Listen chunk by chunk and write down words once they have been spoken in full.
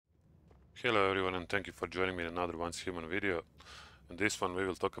Hello everyone, and thank you for joining me in another Once Human video. In this one we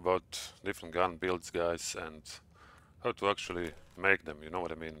will talk about different gun builds, guys, and how to actually make them, you know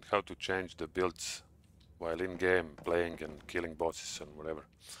what I mean, how to change the builds while in game playing and killing bosses and whatever.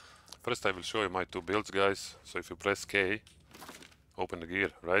 First I will show you my two builds, guys. So if you press K, open the gear,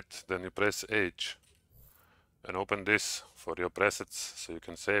 right? Then you press H and open this for your presets so you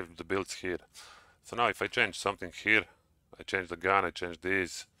can save the builds here. So now if I change something here, I change the gun, I change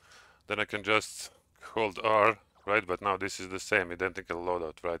these, then I can just hold R, right? But now this is the same identical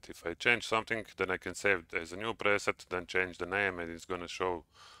loadout, right? If I change something, then I can save it as a new preset, then change the name, and it's gonna show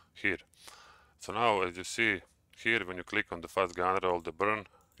here. So now, as you see here, when you click on the fast gunner or the burn,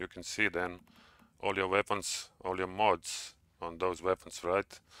 you can see then all your weapons, all your mods on those weapons,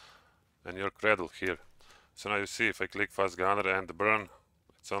 right? And your cradle here. So now you see if I click fast gunner and the burn,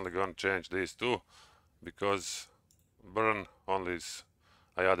 it's only gonna change these two, because burn only is,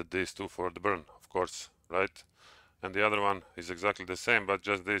 I added these two for the burn, of course, right? And the other one is exactly the same, but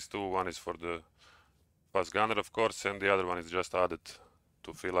just these two. One is for the fast gunner, of course, and the other one is just added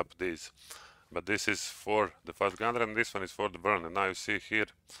to fill up these. But this is for the fast gunner and this one is for the burn. And now you see here,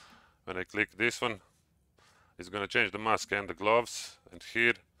 when I click this one, it's gonna change the mask and the gloves, and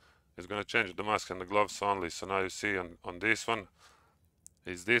here it's gonna change the mask and the gloves only. So now you see on this one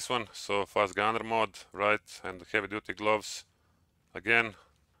is this one, so fast gunner mode, right? And the heavy duty gloves, again,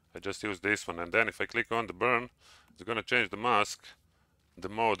 I just use this one. And then if I click on the burn, it's gonna change the mask, the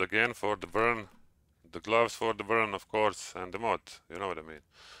mode again for the burn, the gloves for the burn, of course, and the mod, you know what I mean.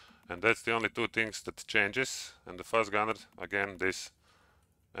 And that's the only two things that changes. And the fast gunner, again, this,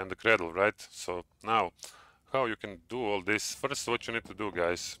 and the cradle, right? So now, how you can do all this? First, what you need to do,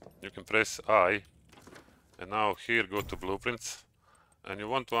 guys, you can press I, and now here go to blueprints, and you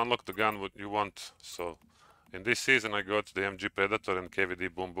want to unlock the gun what you want. So in this season I got the MG Predator and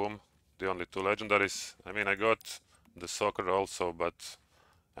KVD Boom Boom, the only two legendaries. I mean, I got the Soccer also, but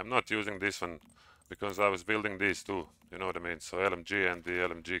I'm not using this one because I was building these two, you know what I mean, so LMG and the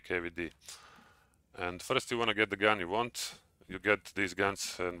LMG KVD. And first you want to get the gun you want. You get these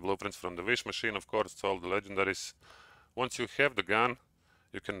guns and blueprints from the wish machine, of course, all the legendaries. Once you have the gun,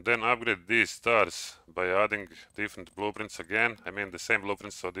 you can then upgrade these stars by adding different blueprints again. I mean the same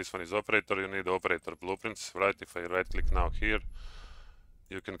blueprints, so this one is operator, you need operator blueprints, right? If I right click now here,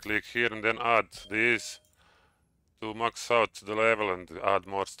 you can click here and then add these to max out the level and add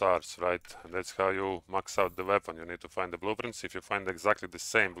more stars, right? And that's how you max out the weapon. You need to find the blueprints. If you find exactly the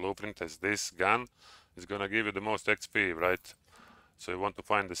same blueprint as this gun, it's gonna give you the most XP, right? So you want to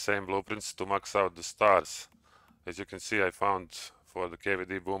find the same blueprints to max out the stars. As you can see, I found for the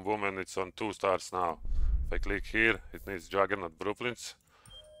KVD Boom Boom and it's on 2 stars now. If I click here, it needs Juggernaut blueprints.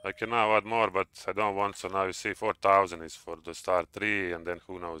 I can now add more, but I don't want, so now you see 4,000 is for the star 3, and then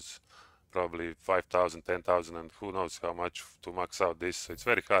who knows, probably 5,000, 10,000, and who knows how much to max out this. So it's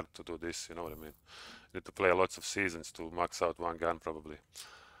very hard to do this, you know what I mean. You need to play lots of seasons to max out one gun probably.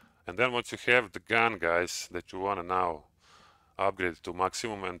 And then once you have the gun, guys, that you want to now upgrade to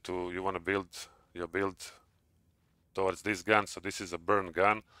maximum and you want to build your build towards this gun. So this is a burn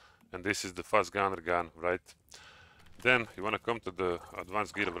gun and this is the fast gunner gun, right? Then you want to come to the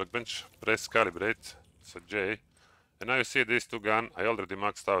advanced gear workbench, press calibrate, so J, and now you see these two guns I already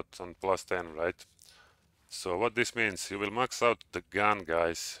maxed out on +10, right? So what this means, you will max out the gun,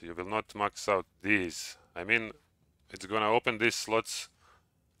 guys, you will not max out these. I mean, it's gonna open these slots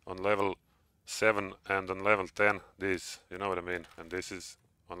on level 7 and on level 10 these, you know what I mean, and this is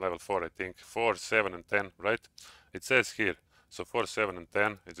on level 4, I think, 4, 7 and 10, right? It says here, so 4, 7 and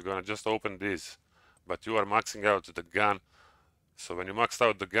 10, it's gonna just open these, but you are maxing out the gun. So when you maxed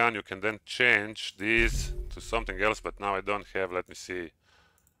out the gun, you can then change these to something else, but now I don't have, let me see,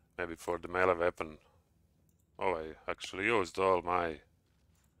 maybe for the melee weapon. Oh, I actually used all my,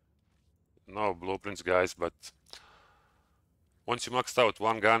 no blueprints, guys, but once you maxed out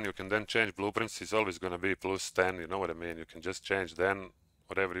one gun, you can then change blueprints. It's always gonna be +10, you know what I mean? You can just change then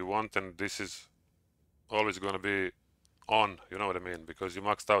whatever you want, and this is always gonna be on, you know what I mean? Because you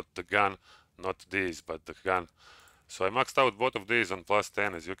maxed out the gun, not these, but the gun. So I maxed out both of these on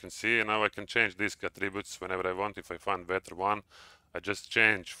 +10, as you can see, and now I can change these attributes whenever I want. If I find better one, I just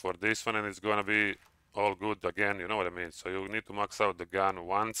change for this one and it's gonna be all good again, you know what I mean? So you need to max out the gun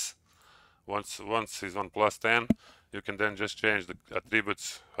once it's on +10, you can then just change the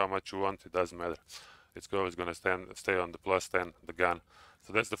attributes how much you want, it doesn't matter. It's always gonna stay on the +10, the gun.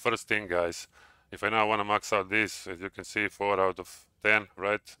 So that's the first thing, guys. If I now wanna max out this, as you can see, 4 out of 10,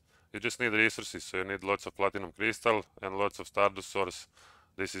 right? You just need resources, so you need lots of platinum crystal and lots of stardust source.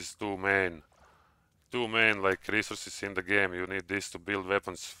 This is two main two main like resources in the game. You need this to build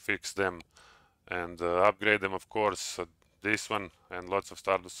weapons, fix them, and upgrade them, of course. So this one and lots of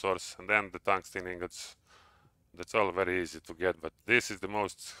Stardust source, and then the tungsten ingots. That's all very easy to get, but this is the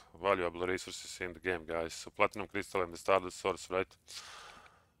most valuable resources in the game, guys. So platinum crystal and the Stardust source, right?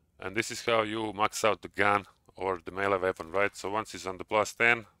 And this is how you max out the gun or the melee weapon, right? So once it's on the plus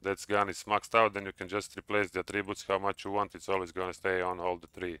 10, that gun is maxed out, then you can just replace the attributes how much you want. It's always gonna stay on all the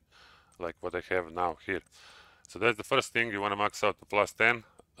three, like what I have now here. So that's the first thing, you wanna max out the plus 10,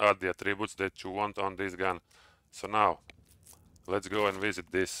 add the attributes that you want on this gun. So now, let's go and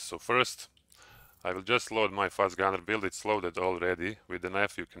visit this. So first, I will just load my fast gunner build. It's loaded already. With an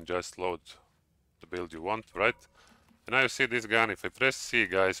F, you can just load the build you want, right? And now you see this gun. If I press C,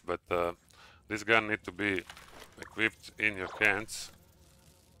 guys, but this gun needs to be equipped in your hands.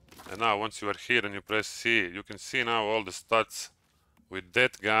 And now once you are here and you press C, you can see now all the stats with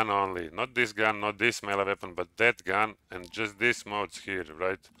that gun only. Not this gun, not this melee weapon, but that gun and just these modes here,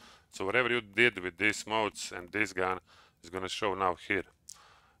 right? So whatever you did with these modes and this gun is gonna show now here.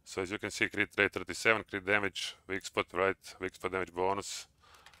 So as you can see, crit rate 37, crit damage, weak spot, right? Weak spot damage bonus.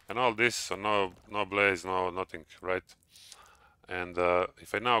 And all this, so no blaze, no nothing, right? And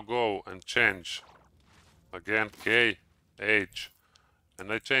if I now go and change again K, H,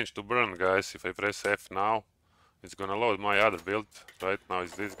 and I change to burn, guys, if I press F now, it's gonna load my other build. Right now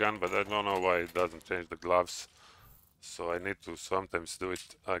it's this gun, but I don't know why it doesn't change the gloves. So I need to sometimes do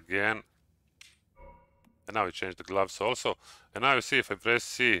it again. And now it changed the gloves also. And now you see if I press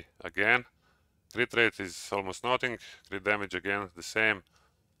C again, crit rate is almost nothing, crit damage again the same.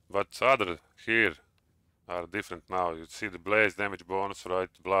 But other here are different now. You see the blaze damage bonus, right?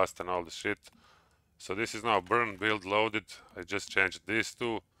 Blast and all the shit. So this is now burn build loaded. I just changed these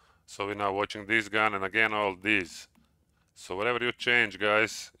two. So we're now watching this gun and again all these. So whatever you change,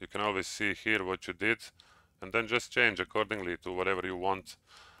 guys, you can always see here what you did. And then just change accordingly to whatever you want.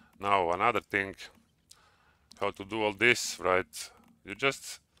 Now another thing, how to do all this, right? You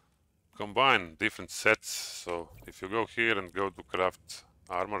just combine different sets. So if you go here and go to craft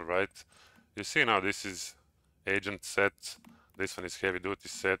armor, right? You see now this is agent set, this one is heavy duty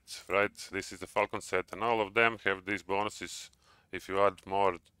set, right? This is the falcon set, and all of them have these bonuses if you add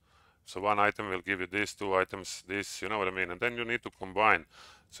more. So one item will give you these, two items this, you know what I mean? And then you need to combine.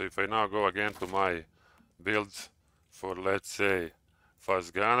 So if I now go again to my build for, let's say,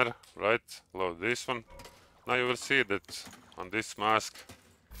 fast gunner, right? Load this one. Now you will see that on this mask,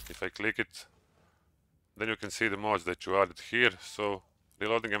 if I click it, then you can see the mods that you added here. So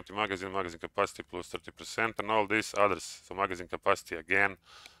reloading empty magazine, magazine capacity plus 30%, and all these others. So magazine capacity again,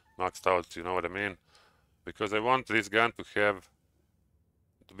 maxed out, you know what I mean? Because I want this gun to have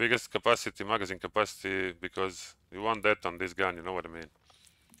the biggest capacity, magazine capacity, because you want that on this gun, you know what I mean?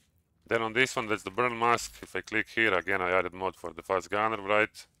 Then on this one, that's the burn mask. If I click here, again, I added mod for the fast gunner,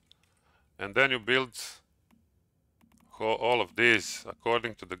 right? And then you build all of these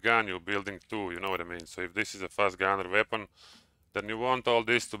according to the gun you're building to, you know what I mean? So if this is a fast gunner weapon, then you want all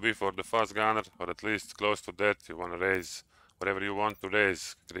this to be for the fast gunner, or at least close to that. You want to raise whatever you want to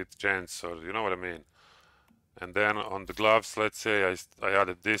raise, crit chance, or you know what I mean. And then on the gloves, let's say I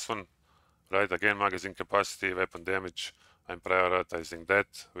added this one, right? Again, magazine capacity, weapon damage. I'm prioritizing that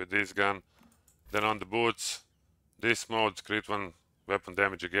with this gun. Then on the boots, this mode, crit one, weapon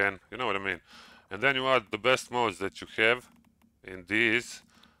damage again, you know what I mean. And then you add the best modes that you have in these,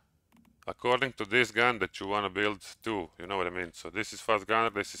 according to this gun that you want to build too, you know what I mean. So this is fast gunner,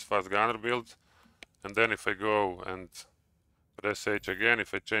 this is fast gunner build. And then if I go and press H again,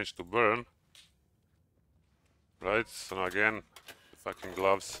 if I change to burn, right? So now again, the fucking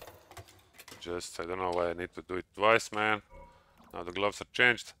gloves, just, I don't know why I need to do it twice, man. Now the gloves are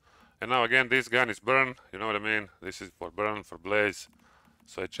changed. And now again, this gun is burn, you know what I mean. This is for burn, for blaze.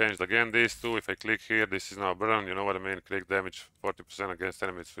 So I changed again these two. If I click here, this is now burn, you know what I mean. Click damage 40% against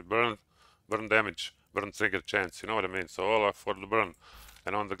enemies with burn. Burn damage, burn trigger chance, you know what I mean. So all are for the burn.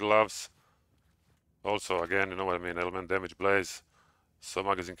 And on the gloves, also again, you know what I mean, element damage blaze. So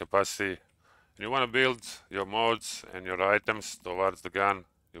magazine capacity. And you want to build your modes and your items towards the gun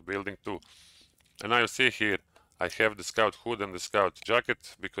you're building to. And now you see here, I have the scout hood and the scout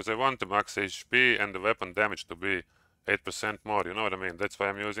jacket because I want the max HP and the weapon damage to be 8% more, you know what I mean. That's why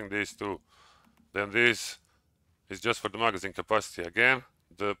I'm using these two. Then this is just for the magazine capacity again.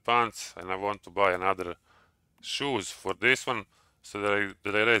 The pants, and I want to buy another shoes for this one so that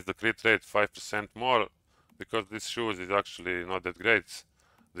I raise the crit rate 5% more, because this shoes is actually not that great.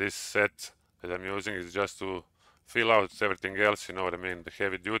 This set that I'm using is just to fill out everything else, you know what I mean. The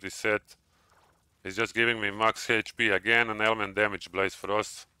heavy duty set is just giving me max HP again, and element damage blaze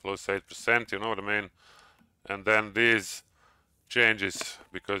frost plus 8%, you know what I mean? And then these changes,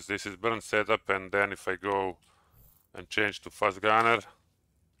 because this is burn setup, and then if I go and change to fast gunner,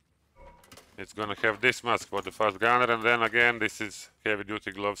 it's gonna have this mask for the fast gunner, and then again this is heavy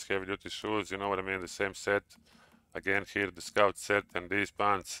duty gloves, heavy duty shoes, you know what I mean, the same set. Again here the scout set and these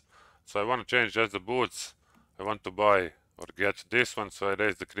pants. So I want to change just the boots. I want to buy or get this one, so I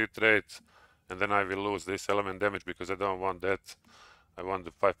raise the crit rate, and then I will lose this element damage because I don't want that. I want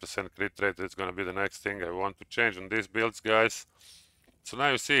the 5% crit rate. That's gonna be the next thing I want to change on these builds, guys. So now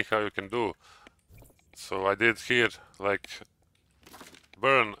you see how you can do. So I did here like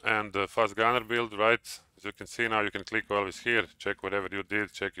burn and fast gunner build, right? As you can see now, you can click always here, check whatever you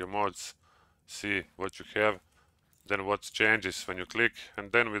did, check your mods, see what you have, then what changes when you click,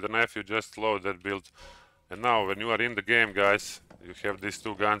 and then with an F you just load that build. And now when you are in the game, guys, you have these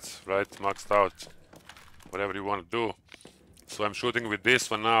two guns, right, maxed out, whatever you want to do. So I'm shooting with this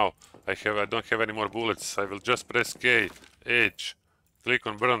one now. I don't have any more bullets. I will just press K, H, click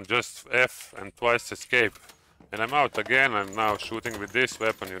on burn, just F and twice escape. And I'm out again. I'm now shooting with this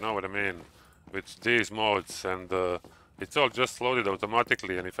weapon, you know what I mean, with these modes, and it's all just loaded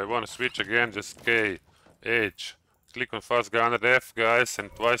automatically. And if I want to switch again, just K, H, click on fast gunner, F, guys, and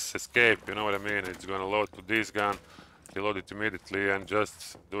twice escape, you know what I mean. It's gonna load to this gun, you load it immediately, and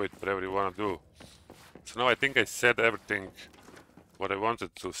just do it whatever you want to do. So now I think I said everything what I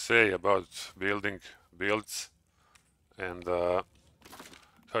wanted to say about building builds and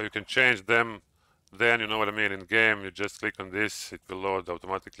how you can change them. Then, you know what I mean, in game you just click on this, it will load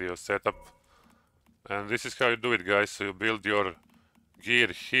automatically your setup, and this is how you do it, guys. So you build your gear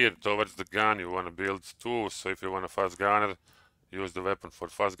here towards the gun you want to build to. So if you want a fast gunner, use the weapon for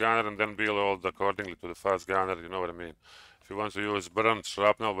fast gunner, and then build all accordingly to the fast gunner, you know what I mean. If you want to use burn,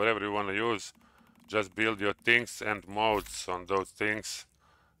 shrapnel, whatever you want to use, just build your things and modes on those things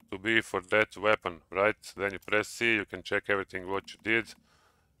to be for that weapon, right? Then you press C, you can check everything what you did.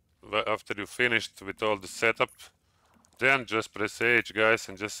 After you finished with all the setup, then just press H, guys,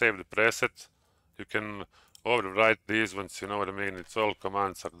 and just save the preset. You can overwrite these ones, you know what I mean. It's all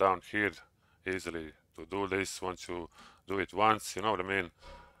commands are down here easily to do this once you do it once, you know what I mean.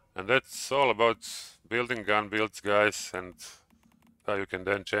 And that's all about building gun builds, guys, and how you can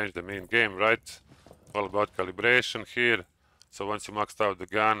then change them in game, right? All about calibration here. So once you maxed out the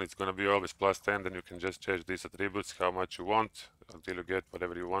gun, it's gonna be always plus 10, then you can just change these attributes how much you want until you get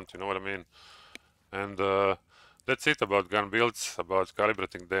whatever you want, you know what I mean. And that's it about gun builds, about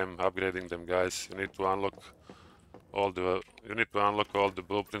calibrating them, upgrading them, guys. You need to unlock all the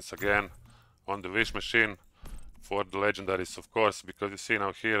blueprints again on the wish machine for the legendaries, of course, because you see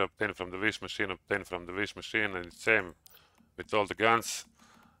now here, obtain from the wish machine, and it's same with all the guns.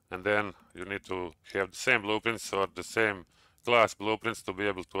 And then you need to have the same blueprints or the same class blueprints to be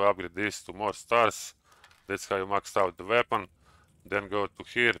able to upgrade this to more stars. That's how you maxed out the weapon. Then go to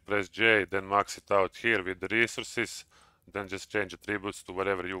here, press J, then max it out here with the resources. Then just change attributes to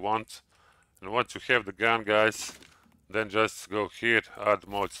whatever you want. And once you have the gun, guys, then just go here, add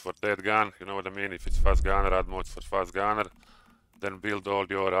mods for that gun, you know what I mean. If it's fast gunner, add mods for fast gunner. Then build all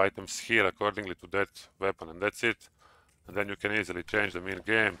your items here accordingly to that weapon, and that's it. And then you can easily change them in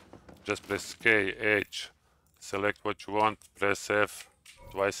game. Just press K, H, select what you want, press F,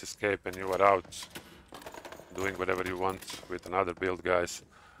 twice escape, and you are out doing whatever you want with another build, guys.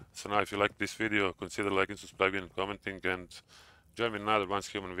 So now if you like this video, consider liking, subscribing, and commenting, and join me in another Once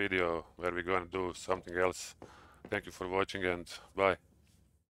Human video where we're gonna do something else. Thank you for watching, and bye.